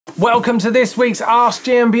Welcome to this week's Ask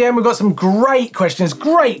GMBN. We've got some great questions.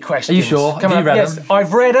 Great questions. Are you sure? Have you read them?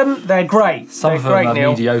 I've read them. They're great. Some of them are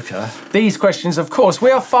mediocre. These questions, of course,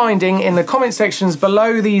 we are finding in the comment sections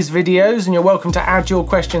below these videos, and you're welcome to add your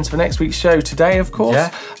questions for next week's show today, of course.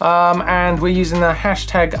 Yeah. And we're using the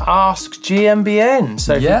hashtag Ask GMBN.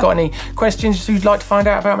 So if you've got any questions you'd like to find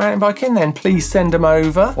out about mountain biking, then please send them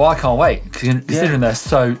over. Well, I can't wait, considering they're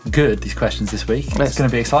so good, these questions this week. It's going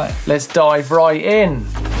to be exciting. Let's dive right in.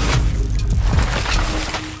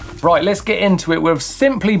 Right, let's get into it with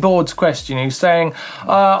Simply Board's question, who's saying,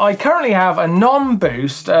 I currently have a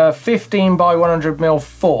non-boost 15 by 100mm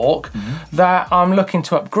fork that I'm looking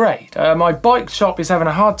to upgrade. My bike shop is having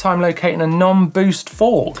a hard time locating a non-boost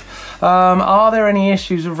fork. Are there any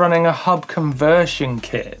issues with running a hub conversion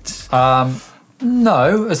kit?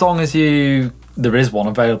 No, as long as there is one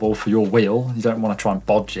available for your wheel. You don't want to try and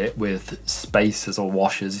bodge it with spacers or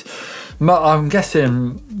washers. I'm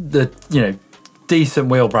guessing that, decent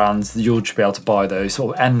wheel brands, you'll just be able to buy those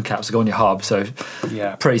sort of end caps that go on your hub. So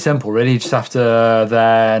pretty simple, really. You just have to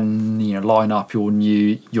then line up your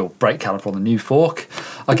brake caliper on the new fork.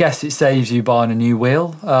 I guess it saves you buying a new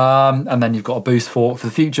wheel, and then you've got a boost fork for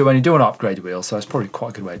the future when you do an upgrade wheel. So it's probably quite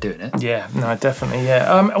a good way of doing it. Yeah, no, definitely.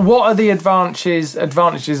 Yeah. What are the advantages of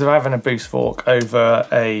having a boost fork over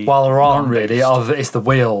a? Well, there aren't really. It's the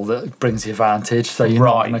wheel that brings the advantage. So you're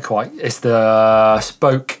not going to quite. It's the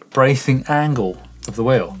spoke bracing angle of the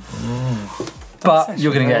wheel. But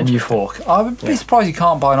you're going to get a new fork. I would be surprised you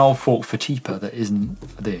can't buy an old fork for cheaper that isn't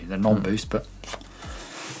the non-boost, but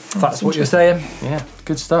if that's what you're saying. Yeah,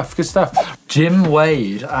 good stuff, good stuff. Jim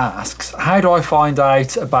Wade asks, how do I find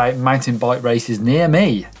out about mountain bike races near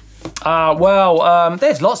me?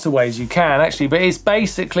 There's lots of ways you can actually, but it's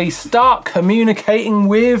basically start communicating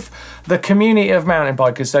with the community of mountain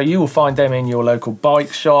bikers. So you will find them in your local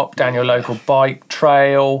bike shop, down your local bike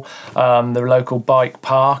trail, the local bike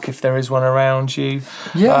park if there is one around you.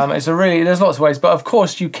 Yeah. There's lots of ways, but of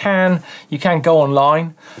course you can go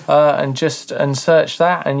online and search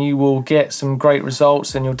that, and you will get some great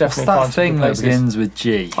results, and you'll definitely find that thing that begins with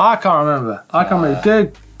G. I can't remember.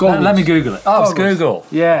 Good. Let me Google it. Oh, it's Google.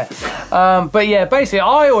 Yeah. But yeah, basically,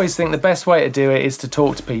 I always think the best way to do it is to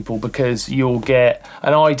talk to people, because you'll get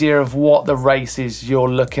an idea of what the races you're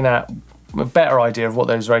looking at, a better idea of what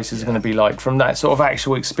those races are going to be like from that sort of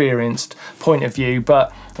actual experienced point of view.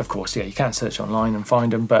 But of course, you can search online and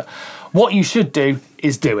find them. But what you should do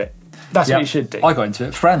is do it. That's what you should do. I got into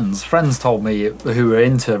it. Friends told me, who were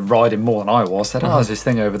into riding more than I was, said, there's this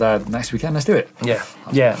thing over there next weekend, let's do it.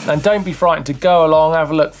 Yeah. And don't be frightened to go along,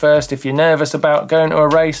 have a look first. If you're nervous about going to a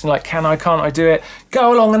race and like, can't I do it?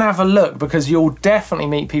 Go along and have a look, because you'll definitely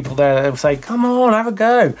meet people there that will say, come on, have a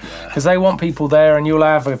go. Because they want people there, and you'll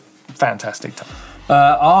have a fantastic time.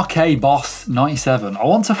 RK Boss 97. I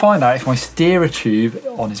want to find out if my steerer tube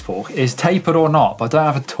on his fork is tapered or not, but I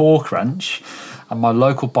don't have a torque wrench, and my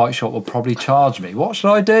local bike shop will probably charge me. What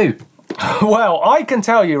should I do? Well, I can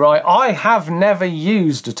tell you, right, I have never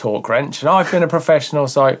used a torque wrench, and I've been a professional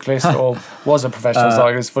cyclist, or was a professional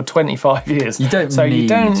cyclist for 25 years. You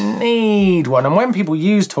don't need one. And when people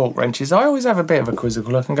use torque wrenches, I always have a bit of a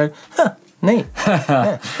quizzical look and go, neat.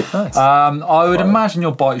 Yeah, nice. I would imagine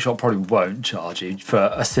your bike shop probably won't charge you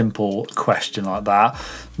for a simple question like that.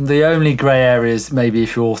 The only grey area is maybe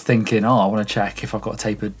if you're thinking, I want to check if I've got a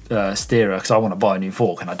tapered steerer because I want to buy a new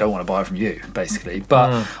fork and I don't want to buy it from you, basically.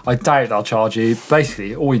 But I doubt they'll charge you.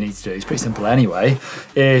 Basically, all you need to do is pretty simple anyway,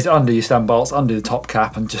 is undo your stem bolts, undo the top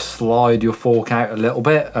cap, and just slide your fork out a little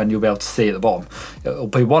bit, and you'll be able to see at the bottom. It'll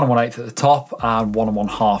be 1 1/8 at the top and 1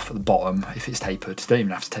 1/2 at the bottom if it's tapered. You don't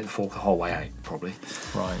even have to take the fork the whole way out, probably.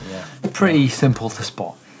 Right, yeah. Pretty simple to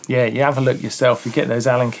spot. Yeah, you have a look yourself. You get those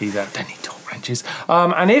Allen keys out. Don't need torque wrenches.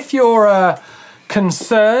 And if you're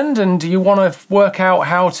concerned and you want to work out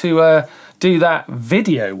how to do that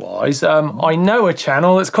video-wise, I know a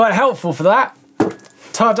channel that's quite helpful for that.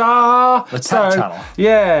 Ta-da! The tech channel.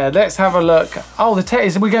 Yeah, let's have a look. Oh, the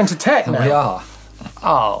tech. We're going to tech now. We are.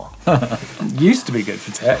 Oh, used to be good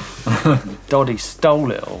for tech. Doddy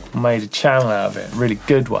stole it all, made a channel out of it. Really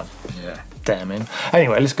good one. Yeah. Damn him.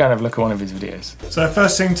 Anyway, let's go and have a look at one of his videos. So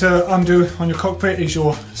first thing to undo on your cockpit is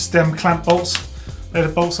your stem clamp bolts. They're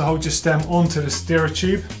the bolts that hold your stem onto the steerer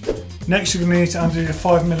tube. Next, you're going to need to undo your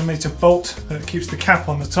 5mm bolt that keeps the cap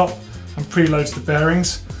on the top and preloads the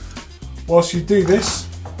bearings. Whilst you do this,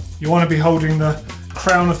 you want to be holding the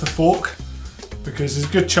crown of the fork, because there's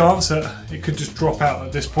a good chance that it could just drop out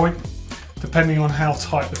at this point, depending on how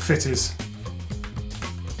tight the fit is.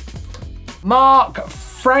 Mark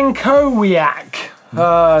Frankowiak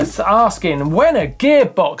asking when are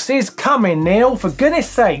gearboxes coming, Neil? For goodness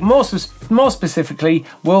sake, more specifically,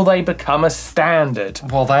 will they become a standard?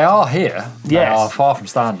 Well, they are here. They Yes. are far from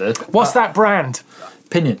standard. What's that brand?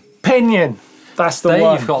 Pinion. Pinion. That's the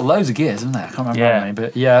one. They've got loads of gears, haven't they? I can't remember Yeah. how many,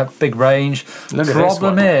 but yeah, big range. Look at this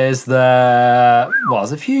Problem one. is well,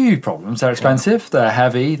 there's a few problems. They're expensive, they're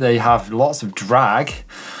heavy, they have lots of drag.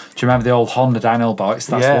 Do you remember the old Honda downhill bikes?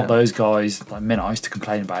 That's Yeah. what those guys, like Minna, used to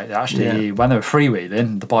complain about. Actually, when they were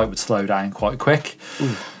freewheeling, the bike would slow down quite quick.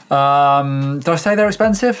 Did I say they're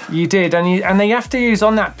expensive? You did, and they have to use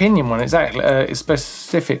on that Pinion one exactly.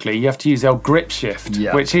 Specifically, you have to use their grip shift,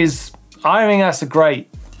 which is, I think that's a great.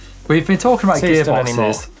 We've been talking about System gearboxes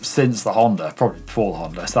anymore. since the Honda, probably before the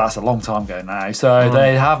Honda, so that's a long time ago now. So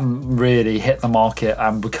they haven't really hit the market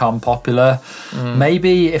and become popular.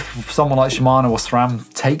 Maybe if someone like Shimano or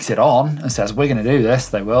SRAM takes it on and says, we're going to do this,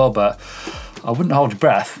 they will, but I wouldn't hold your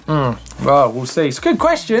breath. Well, we'll see. It's a good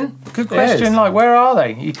question. Good is. question. Like, where are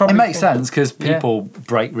they? You probably It makes sense because people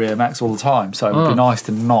break rear mechs all the time, so it would be nice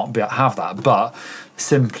to not have that, but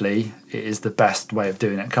simply it is the best way of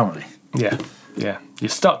doing it currently. Yeah. Yeah, you're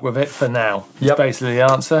stuck with it for now. Yep. Basically the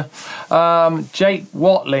answer. Jake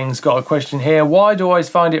Watling's got a question here. Why do I always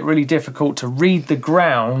find it really difficult to read the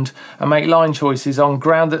ground and make line choices on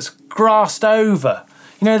ground that's grassed over?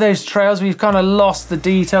 You know those trails where you've kind of lost the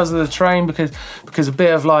details of the terrain because a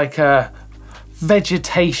bit of like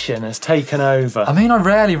vegetation has taken over. I mean, I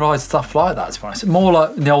rarely ride stuff like that, to be honest. More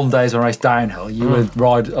like in the olden days when I raced downhill, you would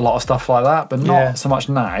ride a lot of stuff like that, but not so much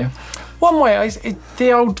now. One way,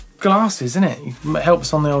 the old glasses, isn't it? It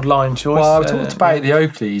helps on the old line choice. Well, we talked about the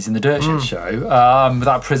Oakleys in the Dirt Shit show with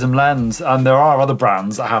that prism lens, and there are other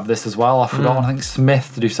brands that have this as well. I've forgotten, I think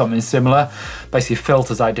Smith to do something similar. Basically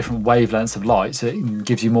filters out different wavelengths of light, so it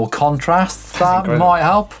gives you more contrast. That might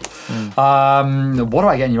help. What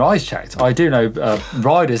about getting your eyes checked? I do know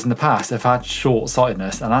riders in the past have had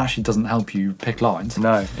short-sightedness, and it actually doesn't help you pick lines.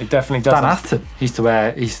 No, it definitely doesn't. Dan Atherton, he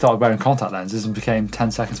started wearing contact lenses and became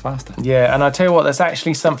 10 seconds faster. Yeah, and I tell you what, that's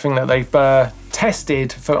actually something that they've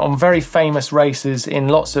tested on very famous races in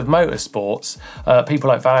lots of motorsports. People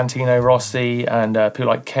like Valentino Rossi and people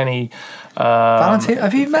like Kenny. Valentino,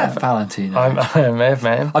 have you met Valentino? I may have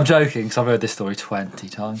met him. I'm joking because I've heard this story 20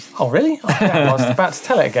 times. Oh, really? Okay, I was about to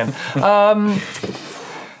tell it again.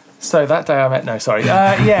 So that day I met, no, sorry.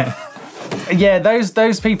 Yeah,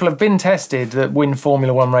 those people have been tested that win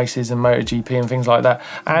Formula One races and MotoGP and things like that.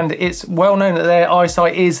 And it's well known that their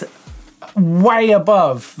eyesight is way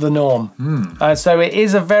above the norm. So it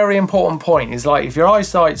is a very important point. It's like if your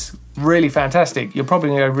eyesight's really fantastic, you're probably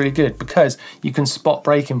going to go really good because you can spot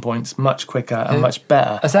braking points much quicker and much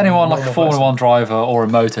better. Has anyone like a Formula One driver or a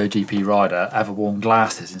MotoGP rider ever worn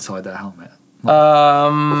glasses inside their helmet?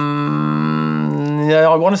 Yeah,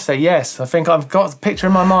 I want to say yes. I think I've got a picture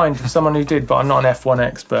in my mind of someone who did, but I'm not an F1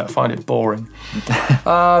 expert. I find it boring.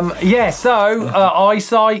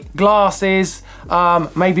 Eyesight, glasses,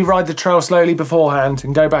 maybe ride the trail slowly beforehand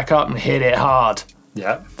and go back up and hit it hard.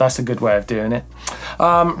 Yeah. That's a good way of doing it. You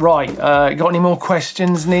got any more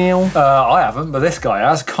questions, Neil? I haven't, but this guy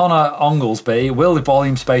has. Connor Onglesby, will the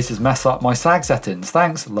volume spacers mess up my sag settings?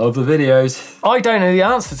 Thanks, love the videos. I don't know the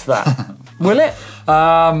answer to that. Will it?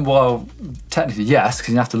 Well, technically yes,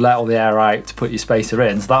 because you have to let all the air out to put your spacer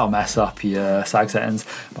in, so that'll mess up your sag settings.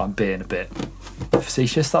 But I'm being a bit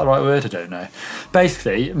facetious, is that the right word? I don't know.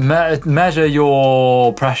 Basically, measure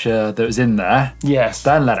your pressure that was in there. Yes.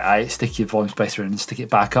 Then let it out, stick your volume spacer in, and stick it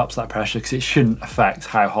back up to that pressure, because it shouldn't affect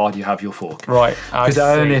how hard you have your fork. Right. Because it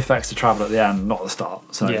only affects the travel at the end, not the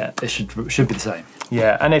start. So it should be the same.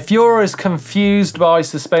 Yeah, and if you're as confused by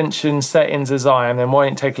suspension settings as I am, then why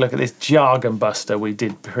don't you take a look at this jargon buster we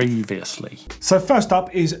did previously. So first up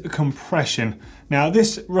is compression. Now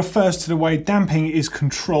this refers to the way damping is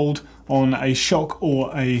controlled on a shock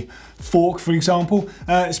or a fork, for example,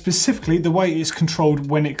 specifically the way it's controlled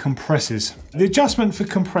when it compresses. The adjustment for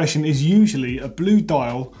compression is usually a blue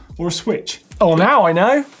dial or a switch. Oh, now I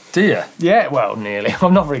know. Do you? Yeah, well, nearly.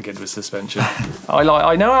 I'm not very good with suspension. I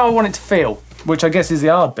know how I want it to feel, which I guess is the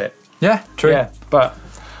hard bit. Yeah, true. Yeah, but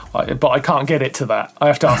I can't get it to that. I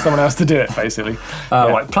have to ask someone else to do it, basically.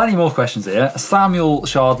 Right, plenty more questions here. Samuel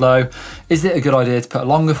Shardlow, is it a good idea to put a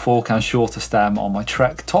longer fork and shorter stem on my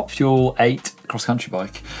Trek Top Fuel 8 cross-country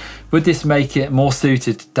bike? Would this make it more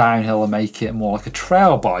suited to downhill and make it more like a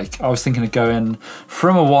trail bike? I was thinking of going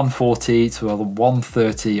from a 140 to a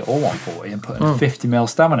 130 or 140 and putting a 50mm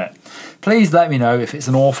stem on it. Please let me know if it's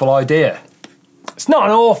an awful idea. It's not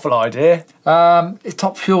an awful idea.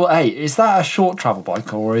 Top Fuel 8, is that a short travel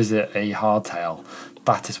bike or is it a hardtail?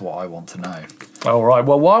 That is what I want to know. All right,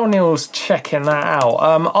 well, while Neil's checking that out,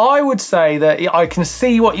 I would say that I can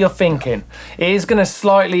see what you're thinking. It is going to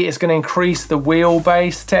it's going to increase the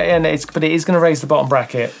wheelbase, but it is going to raise the bottom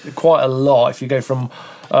bracket quite a lot. If you go from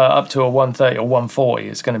up to a 130 or 140,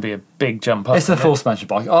 it's going to be a big jump up. It's a full suspension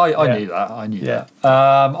bike. I knew that. I knew that.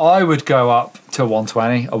 I would go up to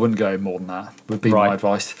 120. I wouldn't go more than that, would be my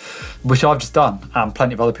advice, which I've just done, and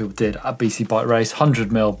plenty of other people did at BC Bike Race.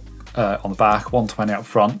 100mm on the back, 120 up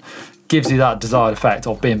front. Gives you that desired effect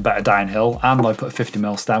of being better downhill, and I put a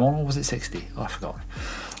 50mm stem on, or was it 60? Oh, I forgot.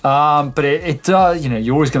 But it does, you know,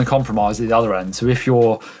 you're always going to compromise at the other end. So if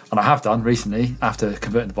you're, and I have done recently after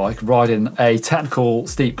converting the bike, riding a technical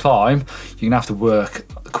steep climb, you're going to have to work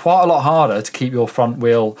quite a lot harder to keep your front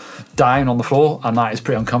wheel down on the floor, and that is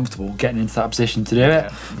pretty uncomfortable getting into that position to do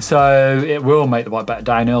it. So it will make the bike better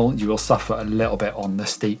downhill. You will suffer a little bit on the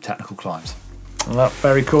steep technical climbs. Well,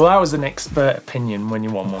 very cool. That was an expert opinion when you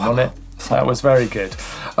want one, wasn't it? That was very good.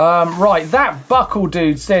 Right, that Buckle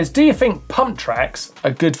dude says, do you think Pumptracks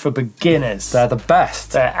are good for beginners? They're the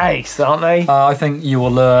best. They're ace, aren't they? I think you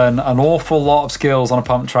will learn an awful lot of skills on a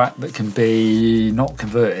pump track that can be not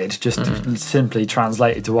converted, just simply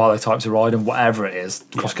translated to other types of riding, whatever it is,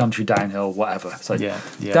 cross-country, downhill, whatever. So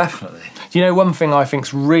definitely. Do you know, one thing I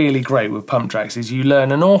think's really great with Pumptracks is you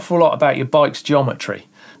learn an awful lot about your bike's geometry.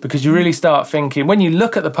 Because you really start thinking, when you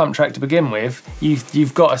look at the pump track to begin with,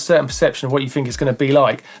 you've got a certain perception of what you think it's going to be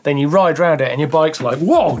like. Then you ride around it and your bike's like,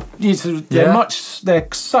 whoa, they're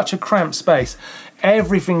such a cramped space.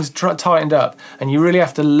 Everything's tightened up, and you really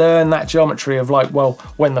have to learn that geometry of like, well,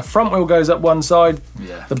 when the front wheel goes up one side,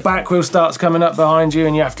 the back wheel starts coming up behind you,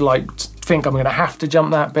 and you have to like think, I'm going to have to jump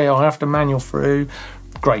that bit, I'll have to manual through.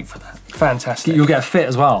 Great for that. Fantastic. You'll get fit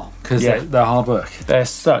as well, because they're hard work. They're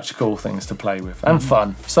such cool things to play with, and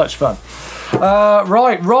fun. Such fun.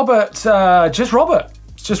 Right, Robert, just Robert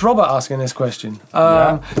asking this question.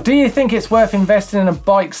 Do you think it's worth investing in a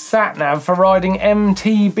bike sat-nav for riding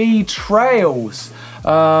MTB trails?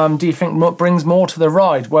 Do you think what brings more to the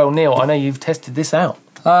ride? Well, Neil, I know you've tested this out.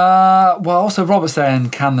 Well, also Robert's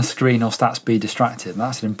saying, can the screen or stats be distracted?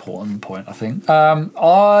 That's an important point, I think.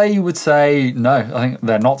 I would say no. I think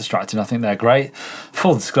they're not distracting. I think they're great.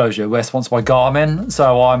 Full disclosure, we're sponsored by Garmin,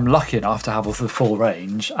 so I'm lucky enough to have the full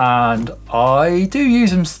range, and I do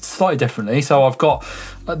use them slightly differently. So I've got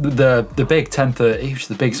the big 1030, which is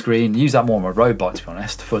the big screen. Use that more on my road bike, to be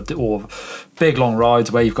honest, or big long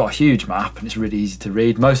rides where you've got a huge map and it's really easy to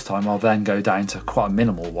read. Most of the time I'll then go down to quite a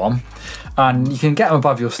minimal one, and you can get them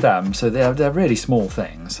above your stem, so they're really small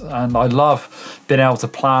things. And I love being able to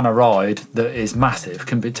plan a ride that is massive,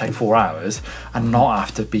 can take 4 hours, and not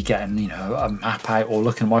have to be getting, you know, a map out or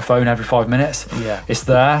looking at my phone every 5 minutes. It's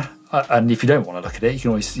there, and if you don't want to look at it, you can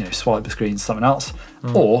always, you know, swipe the screen to something else,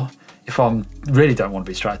 or if I really don't want to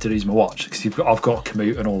be distracted, use my watch, because I've got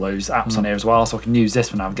Komoot and all those apps on here as well, so I can use this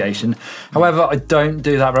for navigation. However, I don't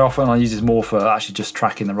do that very often. I use this more for actually just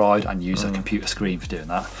tracking the ride, and use a computer screen for doing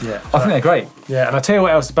that. I think they're great. Yeah, and I'll tell you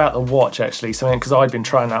what else about the watch, actually, something, because I've been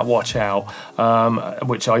trying that watch out,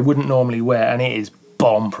 which I wouldn't normally wear, and it is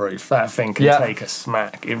bomb-proof. That thing can take a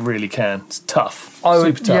smack. It really can. It's tough.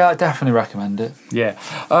 Super tough. Yeah, I definitely recommend it. Yeah.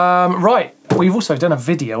 Right. We've also done a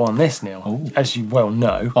video on this, Neil, as you well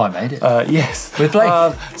know. I made it. Yes. With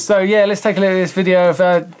Blake. So, yeah, let's take a look at this video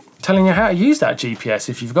of telling you how to use that GPS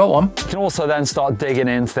if you've got one. You can also then start digging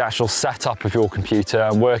into the actual setup of your computer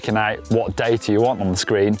and working out what data you want on the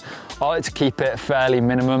screen. I like to keep it fairly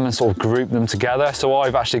minimum and sort of group them together. So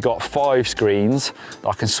I've actually got 5 screens that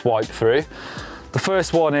I can swipe through. The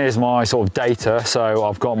first one is my sort of data. So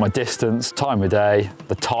I've got my distance, time of day,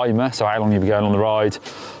 the timer, so how long you'll be going on the ride,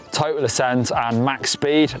 total ascent, and max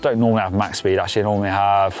speed. I don't normally have max speed, actually. I normally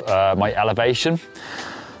have my elevation.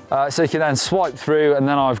 So you can then swipe through, and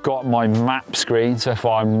then I've got my map screen. So if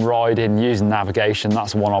I'm riding using navigation,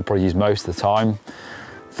 that's the one I'll probably use most of the time.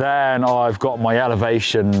 Then I've got my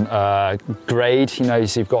elevation grade. You know,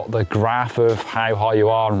 so you've got the graph of how high you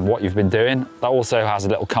are and what you've been doing. That also has a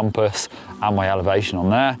little compass and my elevation on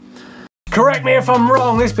there. Correct me if I'm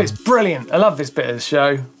wrong, this bit's brilliant. I love this bit of the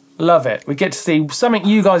show. Love it. We get to see something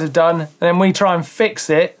you guys have done, and then we try and fix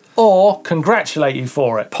it or congratulate you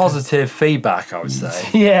for it. Positive feedback, I would say.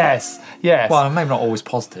 Yes, yes. Well, maybe not always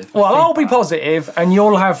positive. Well, feedback. I'll be positive and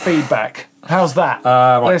you'll have feedback. How's that?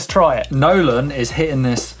 Right. Let's try it. Nolan is hitting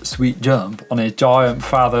this sweet jump on his giant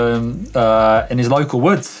fathom in his local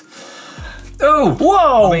woods. Oh,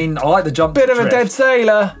 whoa! I mean, I like the jump. Bit of a dead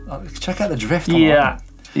sailor. Check out the drift on that.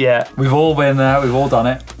 Yeah. We've all been there, we've all done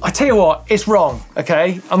it. I tell you what, it's wrong,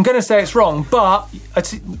 okay? I'm gonna say it's wrong, but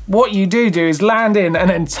what you do is land in and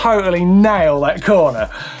then totally nail that corner.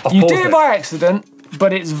 You do it by accident,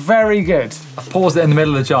 but it's very good. I paused it in the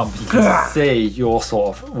middle of the jump. You can see your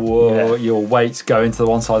sort of, whoa, your weight going to the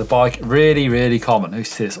one side of the bike. Really, really common. I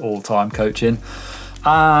see this all the time coaching.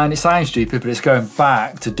 And it sounds stupid, but it's going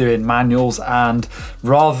back to doing manuals, and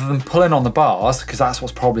rather than pulling on the bars, because that's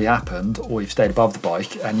what's probably happened, or you've stayed above the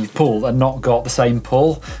bike and you've pulled and not got the same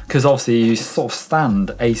pull, because obviously you sort of stand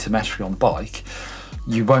asymmetrically on the bike,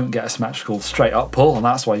 you won't get a symmetrical straight up pull, and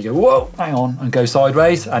that's why you go, whoa, hang on, and go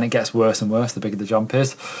sideways, and it gets worse and worse the bigger the jump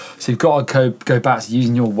is. So you've got to go back to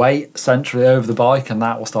using your weight centrally over the bike, and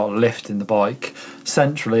that will start lifting the bike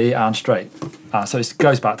centrally and straight. So it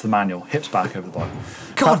goes back to the manual, hips back over the bike.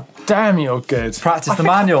 God damn, you're good. Practice the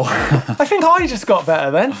manual. I think I just got better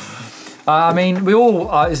then. I mean, we all,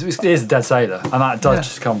 it is a dead sailor, and that does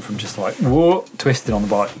just come from just like, whoa, twisting on the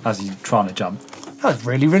bike as you're trying to jump. That was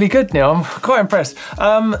really, really good, Neil. I'm quite impressed.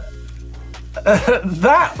 That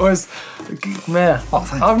was, yeah.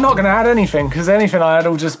 I'm not going to add anything, because anything I add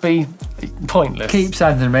will just be pointless. Keep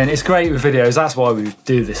sending them in. It's great with videos. That's why we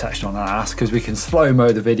do this section on Ask, because we can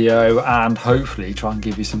slow-mo the video and hopefully try and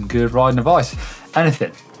give you some good riding advice.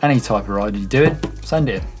 Anything, any type of ride you're doing, send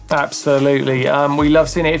it in. Absolutely, we love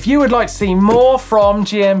seeing it. If you would like to see more from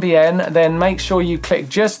GMBN, then make sure you click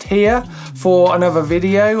just here for another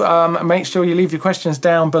video. Make sure you leave your questions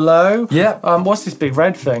down below. Yeah. What's this big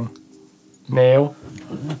red thing, Neil?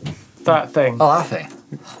 That thing. Oh, that thing.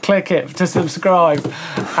 Click it to subscribe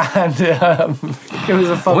and give us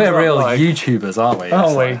a thumbs up. We're real like. YouTubers, aren't we?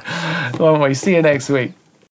 Aren't we? See you next week.